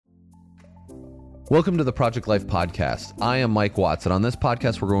Welcome to the Project Life Podcast. I am Mike Watts, and on this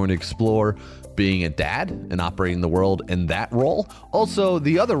podcast, we're going to explore being a dad and operating the world in that role. Also,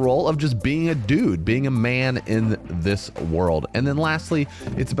 the other role of just being a dude, being a man in this world. And then lastly,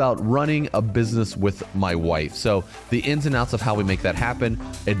 it's about running a business with my wife. So the ins and outs of how we make that happen,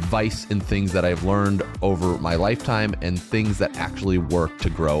 advice and things that I've learned over my lifetime, and things that actually work to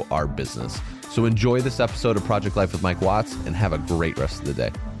grow our business. So enjoy this episode of Project Life with Mike Watts and have a great rest of the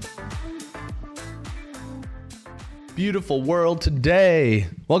day. Beautiful world today.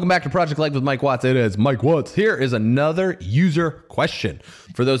 Welcome back to Project Life with Mike Watts. It is Mike Watts. Here is another user question.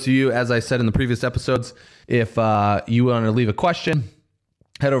 For those of you, as I said in the previous episodes, if you want to leave a question,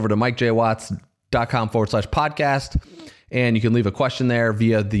 head over to mikejwatts.com/podcast, and you can leave a question there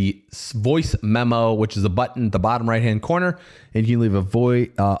via the voice memo, which is a button at the bottom right-hand corner, and you can leave a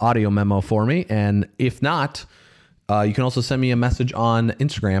audio memo for me. And if not, you can also send me a message on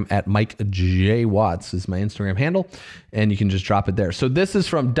Instagram at Mike J. Watts is my Instagram handle, and you can just drop it there. So this is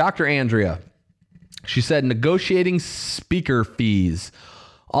from Dr. Andrea. She said, negotiating speaker fees.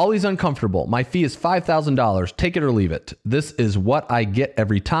 Always uncomfortable. My fee is $5,000. Take it or leave it. This is what I get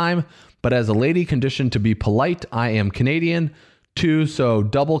every time, but as a lady conditioned to be polite, I am Canadian too, so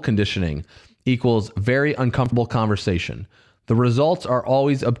double conditioning equals very uncomfortable conversation. The results are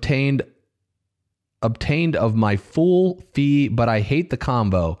always obtained of my full fee, but I hate the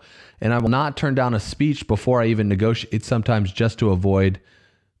combo, and I will not turn down a speech before I even negotiate, sometimes just to avoid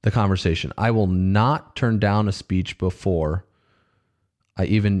the conversation. I will not turn down a speech before I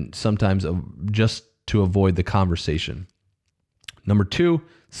even sometimes just to avoid the conversation. Number 2,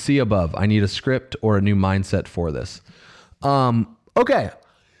 see above. I need a script or a new mindset for this. Okay.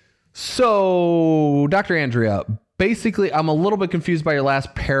 So Dr. Andrea, basically, I'm a little bit confused by your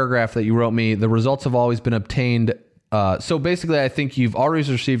last paragraph that you wrote me. The results have always been obtained. So basically, I think you've always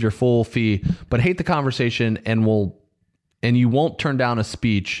received your full fee, but hate the conversation and you won't turn down a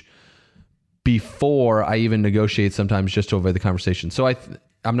speech before I even negotiate, sometimes just to avoid the conversation. So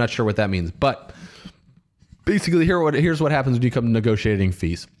I'm not sure what that means, but basically, here's what happens when you come to negotiating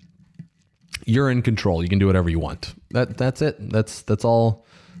fees. You're in control. You can do whatever you want. That's it. That's all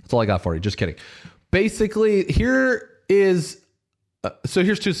I got for you. Just kidding. Basically, here's 2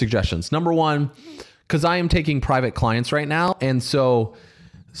 suggestions. Number 1, because I am taking private clients right now. And so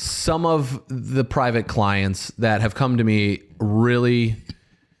some of the private clients that have come to me really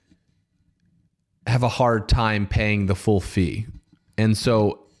have a hard time paying the full fee. And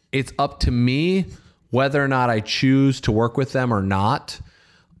so it's up to me whether or not I choose to work with them or not,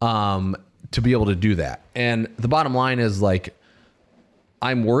 to be able to do that. And the bottom line is, like,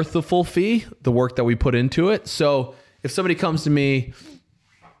 I'm worth the full fee, the work that we put into it. So if somebody comes to me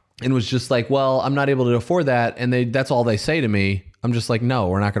and was just like, well, I'm not able to afford that, and that's all they say to me, I'm just like, no,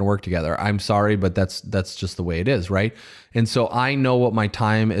 we're not going to work together. I'm sorry, but that's just the way it is, right? And so I know what my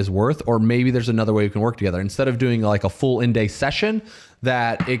time is worth, or maybe there's another way we can work together. Instead of doing like a full in-day session,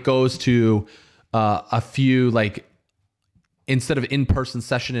 that it goes to a few, like, instead of in-person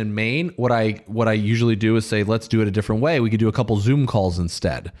session in Maine, what I usually do is say, let's do it a different way. We could do a couple Zoom calls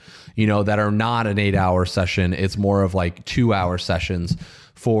instead, that are not an 8-hour session. It's more of like 2-hour sessions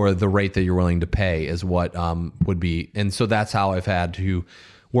for the rate that you're willing to pay is what would be. And so that's how I've had to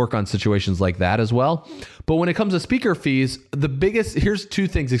work on situations like that as well. But when it comes to speaker fees, here's 2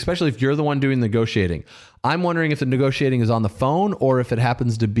 things, especially if you're the one doing negotiating. I'm wondering if the negotiating is on the phone or if it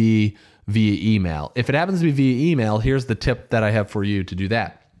happens to be via email. If it happens to be via email, here's the tip that I have for you to do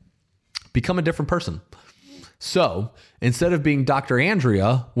that. Become a different person. So instead of being Dr.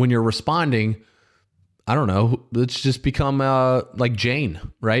 Andrea, when you're responding, I don't know, let's just become like Jane,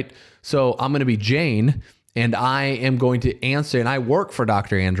 right? So I'm going to be Jane, and I am going to answer, and I work for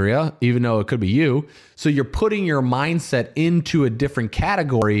Dr. Andrea, even though it could be you. So you're putting your mindset into a different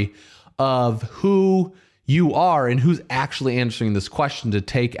category of who you are and who's actually answering this question to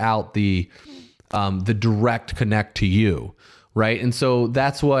take out the direct connect to you, right? And so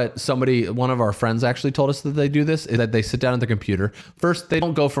that's what one of our friends actually told us that they do this, is that they sit down at the computer. First, they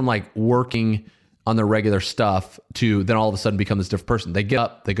don't go from like working on their regular stuff to then all of a sudden become this different person. They get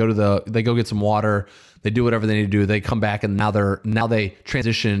up, they go get some water, they do whatever they need to do. They come back, and now they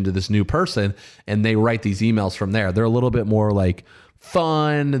transition into this new person, and they write these emails from there. They're a little bit more like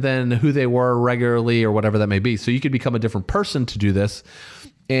fun than who they were regularly or whatever that may be. So you could become a different person to do this.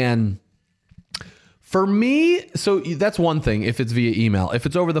 And for me, so that's one thing if it's via email. If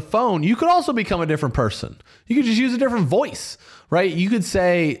it's over the phone, you could also become a different person. You could just use a different voice, right? You could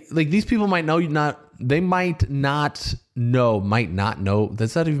say, like, these people might know you not, they might not know.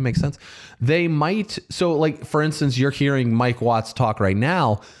 Does that even make sense? They might. So like, for instance, you're hearing Mike Watts talk right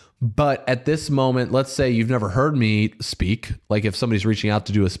now, But at this moment, let's say you've never heard me speak. Like if somebody's reaching out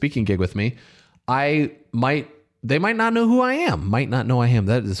to do a speaking gig with me, they might not know who I am. Might not know I am.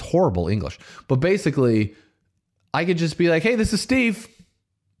 That is horrible English. But basically, I could just be like, hey, this is Steve.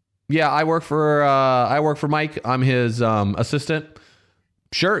 Yeah, I work for Mike. I'm his assistant.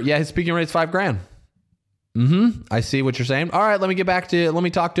 Sure. Yeah, his speaking rate's $5,000. I see what you're saying. All right, let me talk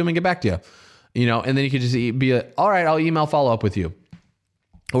to him and get back to you. And then you could just all right, I'll email follow up with you.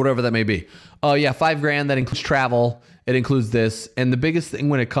 Or whatever that may be. Oh yeah, $5,000, that includes travel. It includes this. And the biggest thing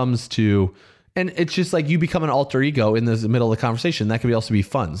when it comes to, and it's just like you become an alter ego in the middle of the conversation. That could also be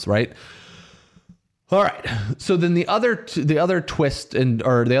funds, right? All right. So then the other twist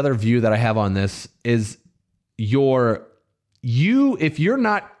or the other view that I have on this is if you're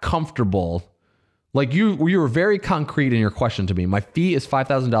not comfortable, like you were very concrete in your question to me. My fee is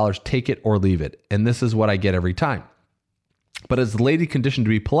 $5,000, take it or leave it. And this is what I get every time. But as the lady conditioned to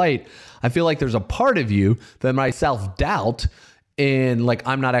be polite, I feel like there's a part of you that might self-doubt in like,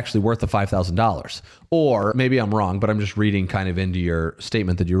 I'm not actually worth the $5,000. Or maybe I'm wrong, but I'm just reading kind of into your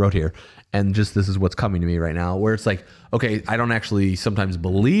statement that you wrote here. And just this is what's coming to me right now, where it's like, okay, I don't actually sometimes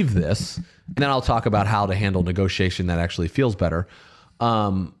believe this. And then I'll talk about how to handle negotiation that actually feels better.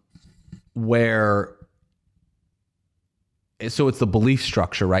 So it's the belief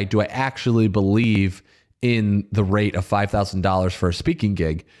structure, right? Do I actually believe in the rate of $5,000 for a speaking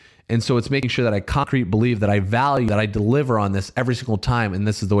gig? And so it's making sure that I concrete believe that I value, that I deliver on this every single time. And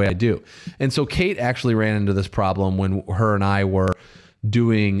this is the way I do. And so Kate actually ran into this problem when her and I were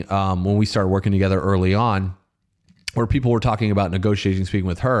doing, when we started working together early on, where people were talking about negotiating, speaking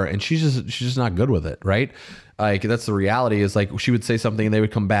with her, and she's just not good with it, right? Like that's the reality is like she would say something and they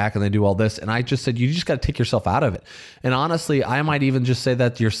would come back and they do all this. And I just said, you just got to take yourself out of it. And honestly, I might even just say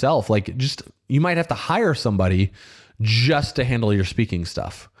that to yourself. Like you might have to hire somebody just to handle your speaking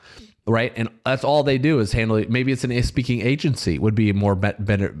stuff, right? And that's all they do is handle it. Maybe it's a speaking agency would be a more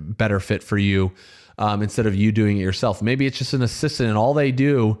better fit for you instead of you doing it yourself. Maybe it's just an assistant and all they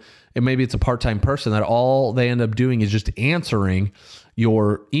do, and maybe it's a part-time person that all they end up doing is just answering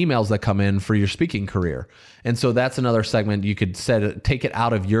your emails that come in for your speaking career. And so that's another segment you could take it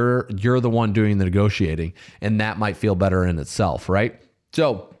out of you're the one doing the negotiating, and that might feel better in itself, right?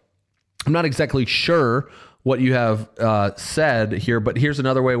 So I'm not exactly sure what you have said here, but here's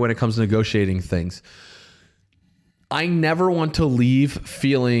another way when it comes to negotiating things. I never want to leave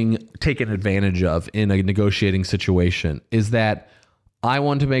feeling taken advantage of in a negotiating situation. Is that I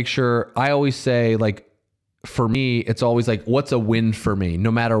want to make sure, I always say, like, for me, it's always like, what's a win for me,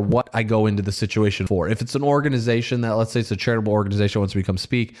 no matter what I go into the situation for. If it's an organization that, let's say it's a charitable organization wants me to come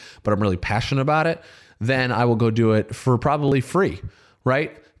speak, but I'm really passionate about it, then I will go do it for probably free,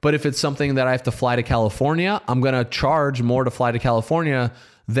 right? But if it's something that I have to fly to California, I'm going to charge more to fly to California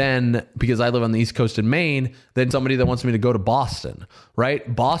than, because I live on the East Coast in Maine, than somebody that wants me to go to Boston,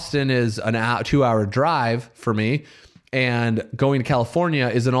 right? Boston is an 2-hour drive for me, and going to California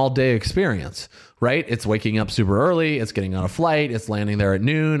is an all-day experience, right? It's waking up super early, it's getting on a flight, it's landing there at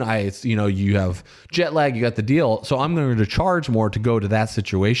noon. You have jet lag, you got the deal. So I'm going to charge more to go to that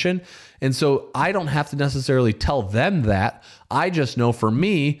situation. And so I don't have to necessarily tell them that. I just know for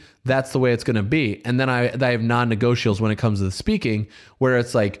me, that's the way it's going to be. And then I have non-negotiables when it comes to the speaking, where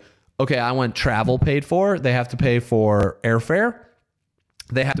it's like, okay, I want travel paid for. They have to pay for airfare.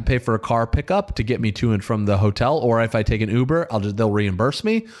 They have to pay for a car pickup to get me to and from the hotel. Or if I take an Uber, they'll reimburse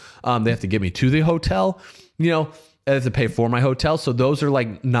me. They have to get me to the hotel. They have to pay for my hotel. So those are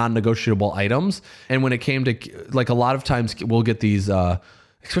like non-negotiable items. And when it came to, like, a lot of times we'll get these,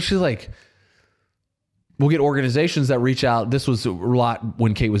 especially like, we'll get organizations that reach out. This was a lot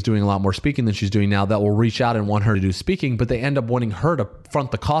when Kate was doing a lot more speaking than she's doing now, that will reach out and want her to do speaking, but they end up wanting her to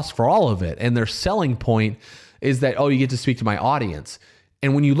front the cost for all of it. And their selling point is that, oh, you get to speak to my audience.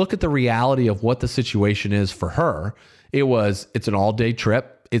 And when you look at the reality of what the situation is for her, it's an all-day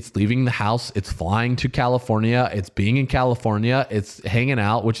trip. It's leaving the house. It's flying to California. It's being in California. It's hanging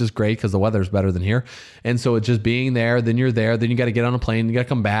out, which is great because the weather's better than here. And so it's just being there. Then you're there. Then you got to get on a plane. You got to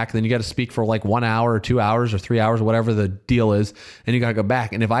come back. Then you got to speak for like 1 hour or 2 hours or 3 hours, whatever the deal is. And you got to go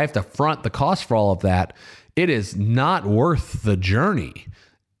back. And if I have to front the cost for all of that, it is not worth the journey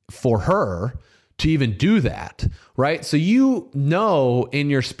for her to even do that, right? So in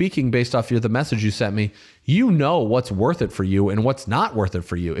your speaking, based off the message you sent me, what's worth it for you and what's not worth it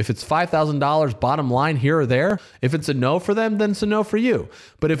for you. If it's $5,000 bottom line here or there, if it's a no for them, then it's a no for you.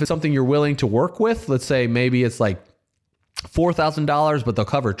 But if it's something you're willing to work with, let's say maybe it's like $4,000, but they'll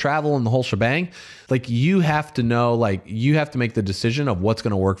cover travel and the whole shebang. Like, you have to know, like, you have to make the decision of what's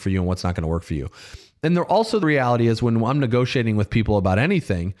going to work for you and what's not going to work for you. And there also the reality is when I'm negotiating with people about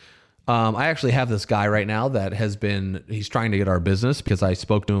anything, I actually have this guy right now that he's trying to get our business because I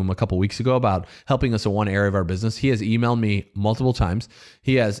spoke to him a couple weeks ago about helping us in one area of our business. He has emailed me multiple times.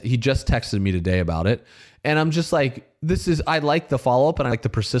 He just texted me today about it. And I'm just like, I like the follow-up and I like the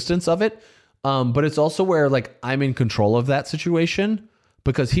persistence of it. But it's also where like I'm in control of that situation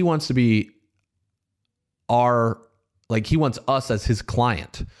because he wants to be he wants us as his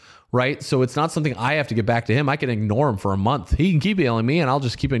client. Right. So it's not something I have to get back to him. I can ignore him for a month. He can keep emailing me and I'll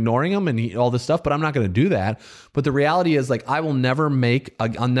just keep ignoring him and all this stuff, but I'm not going to do that. But the reality is like, I'll never,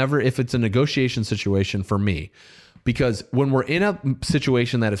 if it's a negotiation situation for me, because when we're in a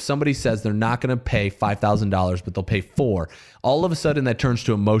situation that if somebody says they're not going to pay $5,000, but they'll pay $4,000, all of a sudden that turns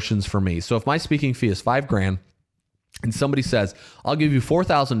to emotions for me. So if my speaking fee is $5,000 and somebody says, I'll give you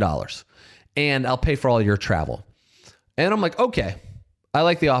 $4,000 and I'll pay for all your travel. And I'm like, okay, I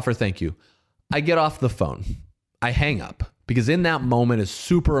like the offer. Thank you. I get off the phone. I hang up because in that moment is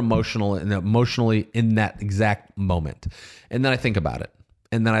super emotional and emotionally in that exact moment. And then I think about it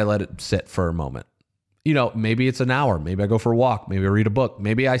and then I let it sit for a moment. You know, maybe it's an hour. Maybe I go for a walk. Maybe I read a book.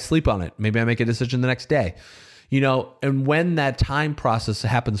 Maybe I sleep on it. Maybe I make a decision the next day. You know, and when that time process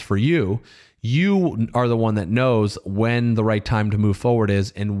happens for you, you are the one that knows when the right time to move forward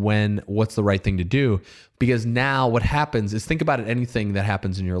is and what's the right thing to do. Because now what happens is, think about it, anything that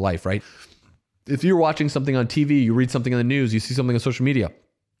happens in your life, right? If you're watching something on TV, you read something in the news, you see something on social media,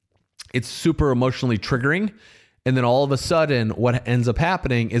 it's super emotionally triggering. And then all of a sudden, what ends up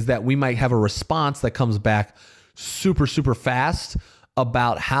happening is that we might have a response that comes back super, super fast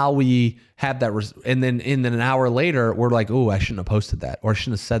about how we have that. And then an hour later, we're like, oh, I shouldn't have posted that, or I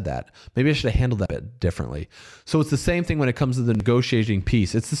shouldn't have said that. Maybe I should have handled that a bit differently. So it's the same thing when it comes to the negotiating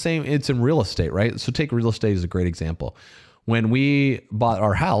piece. It's the same. It's in real estate, right? So take real estate as a great example. When we bought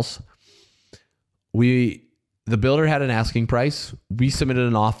our house, the builder had an asking price. We submitted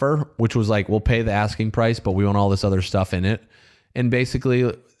an offer, which was like, we'll pay the asking price, but we want all this other stuff in it. And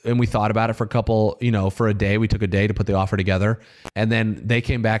basically, and we thought about it for a day. We took a day to put the offer together. And then they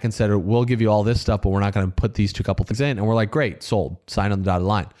came back and said, we'll give you all this stuff, but we're not going to put these couple things in. And we're like, great, sold, sign on the dotted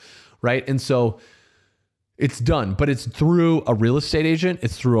line. Right. And so it's done, but it's through a real estate agent.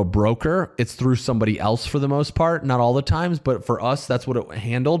 It's through a broker. It's through somebody else for the most part. Not all the times, but for us, that's what it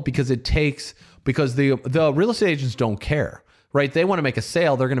handled because the real estate agents don't care. Right? They want to make a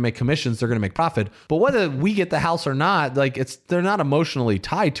sale. They're going to make commissions. They're going to make profit. But whether we get the house or not, like they're not emotionally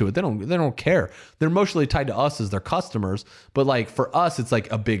tied to it. They don't care. They're emotionally tied to us as their customers. But like for us, it's like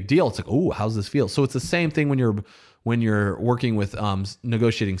a big deal. It's like, oh, how's this feel? So it's the same thing when you're working with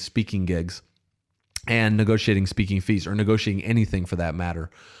negotiating speaking gigs and negotiating speaking fees or negotiating anything for that matter,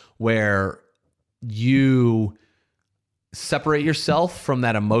 where you separate yourself from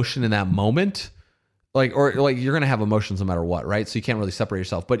that emotion in that moment. Or you're going to have emotions no matter what, right? So you can't really separate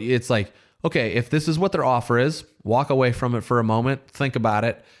yourself. But it's like, okay, if this is what their offer is, walk away from it for a moment, think about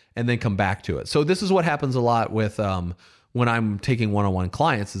it, and then come back to it. So this is what happens a lot with when I'm taking one-on-one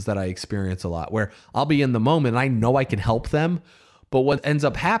clients, is that I experience a lot where I'll be in the moment and I know I can help them. But what ends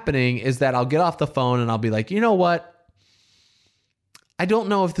up happening is that I'll get off the phone and I'll be like, you know what? I don't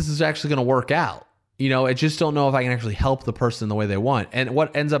know if this is actually going to work out. You know, I just don't know if I can actually help the person the way they want. And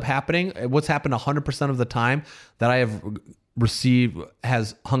what ends up happening, what's happened 100% of the time that I have received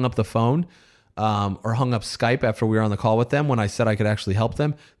has hung up the phone or hung up Skype after we were on the call with them when I said I could actually help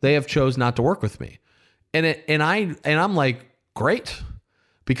them. They have chose not to work with me. And I'm like, great,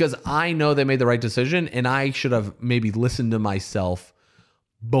 because I know they made the right decision and I should have maybe listened to myself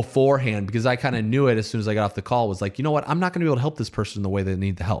beforehand, because I kind of knew it as soon as I got off the call, was like, you know what, I'm not going to be able to help this person the way they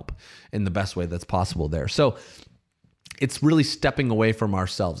need the help in the best way that's possible there. So it's really stepping away from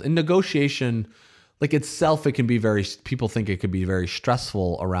ourselves. In negotiation, like itself, it can be people think it could be very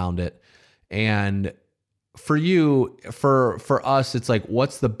stressful around it. And for us, it's like,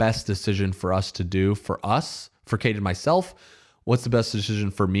 what's the best decision for us to do for us, for Kate and myself? What's the best decision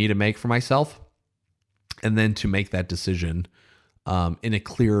for me to make for myself? And then to make that decision in a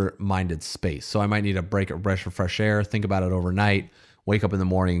clear-minded space. So I might need a break, a breath of fresh air, think about it overnight, wake up in the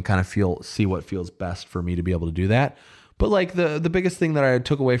morning and kind of see what feels best for me to be able to do that. But like the biggest thing that I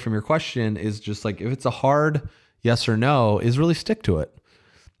took away from your question is just like, if it's a hard yes or no, is really stick to it,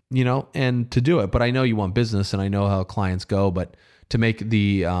 you know, and to do it. But I know you want business and I know how clients go, but to make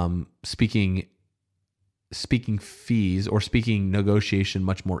the speaking fees or speaking negotiation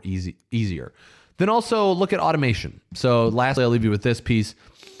much more easier. Then also look at automation. So lastly, I'll leave you with this piece,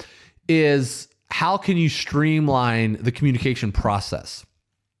 is how can you streamline the communication process?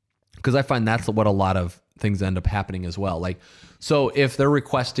 Because I find that's what a lot of things end up happening as well. Like, so if they're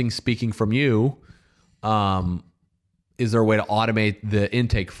requesting speaking from you, Is there a way to automate the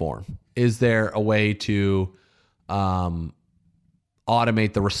intake form? Is there a way to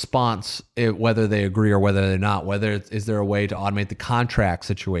automate the response, whether they agree or whether they're not? Is there a way to automate the contract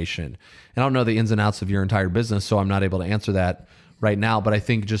situation? And I don't know the ins and outs of your entire business, so I'm not able to answer that right now. But I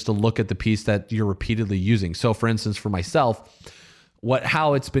think just to look at the piece that you're repeatedly using. So, for instance, for myself,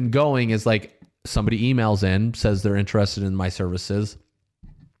 how it's been going is like somebody emails in, says they're interested in my services.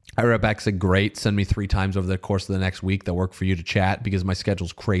 I wrote back, said, great, send me 3 times over the course of the next week that work for you to chat, because my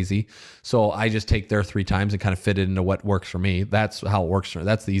schedule's crazy. So I just take their 3 times and kind of fit it into what works for me. That's how it works.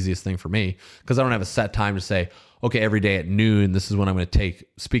 That's the easiest thing for me, because I don't have a set time to say, okay, every day at noon, this is when I'm going to take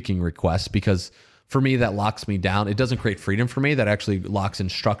speaking requests, because for me, that locks me down. It doesn't create freedom for me. That actually locks in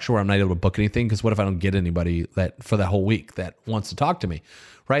structure where I'm not able to book anything, because what if I don't get anybody that for that whole week that wants to talk to me?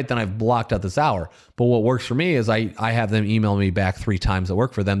 Right? Then I've blocked out this hour. But what works for me is I have them email me back 3 times that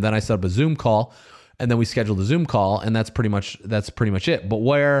work for them. Then I set up a Zoom call, and then we schedule the Zoom call, and that's pretty much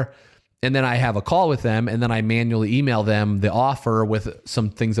it. And then I have a call with them, and then I manually email them the offer with some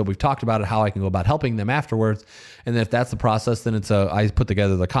things that we've talked about and how I can go about helping them afterwards. And then if that's the process, then I put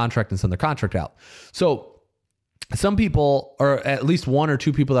together the contract and send the contract out. So some people, or at least 1 or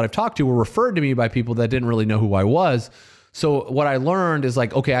 2 people that I've talked to, were referred to me by people that didn't really know who I was. So what I learned is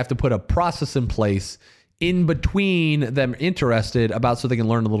like, okay, I have to put a process in place in between them interested about, so they can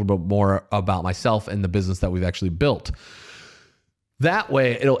learn a little bit more about myself and the business that we've actually built. That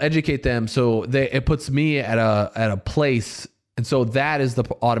way it'll educate them. So it puts me at a place. And so that is the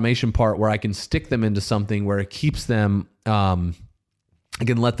automation part where I can stick them into something where it keeps them, I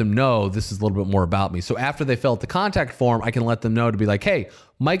can let them know this is a little bit more about me. So after they fill out the contact form, I can let them know to be like, hey,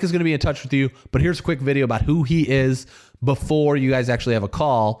 Mike is going to be in touch with you, but here's a quick video about who he is before you guys actually have a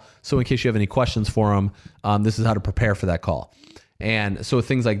call. So in case you have any questions for him, this is how to prepare for that call. And so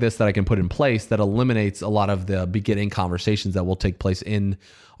things like this that I can put in place that eliminates a lot of the beginning conversations that will take place in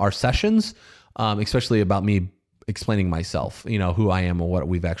our sessions, especially about me explaining myself, who I am and what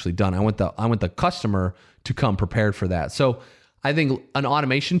we've actually done. I want the customer to come prepared for that. So I think an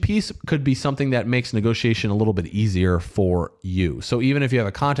automation piece could be something that makes negotiation a little bit easier for you. So even if you have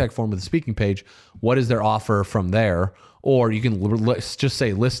a contact form with a speaking page, what is their offer from there? Or you can just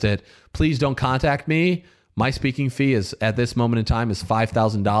say, list it. Please don't contact me. My speaking fee is at this moment in time is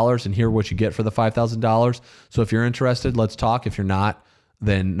 $5,000, and here what you get for the $5,000. So if you're interested, let's talk. If you're not,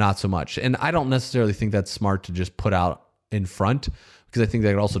 then not so much. And I don't necessarily think that's smart to just put out in front, because I think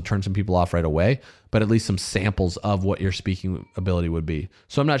that could also turn some people off right away, but at least some samples of what your speaking ability would be.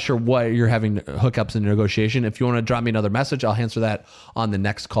 So I'm not sure what you're having hookups in negotiation. If you want to drop me another message, I'll answer that on the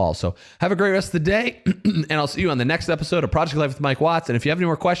next call. So have a great rest of the day, and I'll see you on the next episode of Project Life with Mike Watts. And if you have any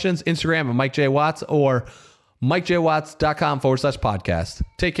more questions, Instagram at Mike J. Watts or MikeJWatts.com/podcast.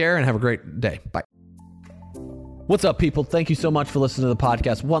 Take care and have a great day. Bye. What's up, people? Thank you so much for listening to the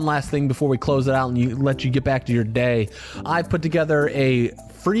podcast. One last thing before we close it out and let you get back to your day. I've put together a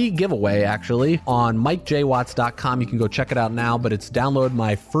free giveaway, actually, on MikeJWatts.com. You can go check it out now, but it's download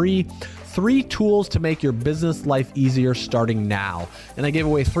my free 3 tools to make your business life easier starting now. And I gave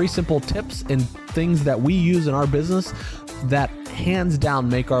away 3 simple tips and things that we use in our business that hands down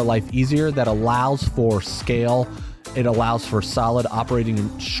make our life easier, that allows for scale. It allows for solid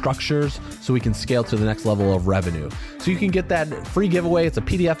operating structures so we can scale to the next level of revenue. So you can get that free giveaway. It's a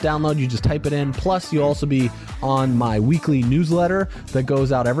PDF download. You just type it in. Plus, you'll also be on my weekly newsletter that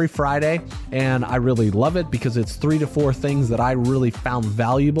goes out every Friday. And I really love it because it's 3 to 4 things that I really found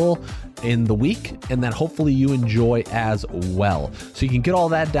valuable in the week and that hopefully you enjoy as well. So you can get all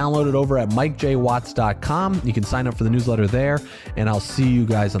that downloaded over at MikeJWatts.com. You can sign up for the newsletter there. And I'll see you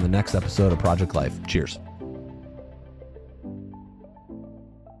guys on the next episode of Project Life. Cheers.